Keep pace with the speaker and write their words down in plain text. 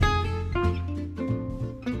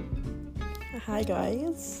Hi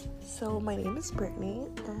guys, so my name is Brittany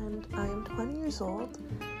and I am 20 years old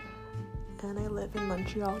and I live in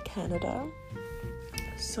Montreal, Canada.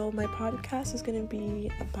 So my podcast is going to be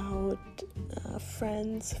about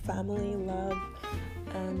friends, family, love,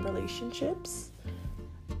 and relationships,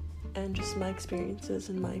 and just my experiences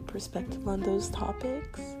and my perspective on those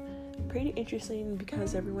topics. Pretty interesting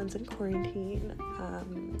because everyone's in quarantine.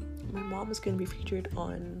 My mom is going to be featured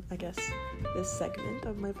on, this segment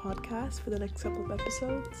of my podcast for the next couple of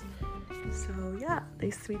episodes. So yeah,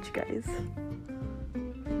 nice to meet you guys.